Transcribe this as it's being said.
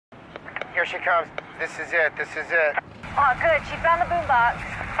Here she comes. This is it. This is it. Oh, good. She found the boombox.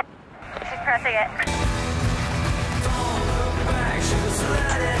 She's pressing it.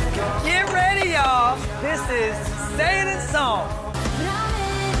 Get ready, y'all. This is Say It in Song.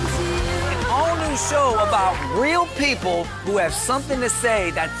 An all-new show about real people who have something to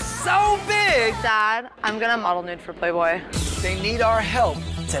say that's so big. Dad, I'm gonna model nude for Playboy. They need our help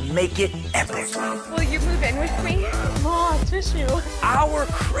to make it epic. Will you move in with me? Oh, tissue. Our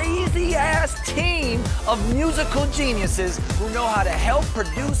crazy-ass team of musical geniuses who know how to help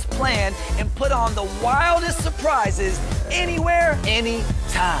produce, plan, and put on the wildest surprises anywhere,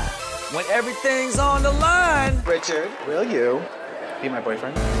 anytime. When everything's on the line. Richard, will you be my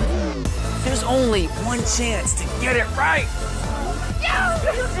boyfriend? There's only one chance to get it right. Yes!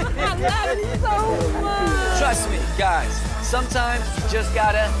 I love it so much. Trust me, guys, sometimes you just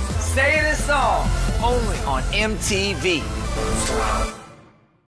gotta say it in song. Only on MTV.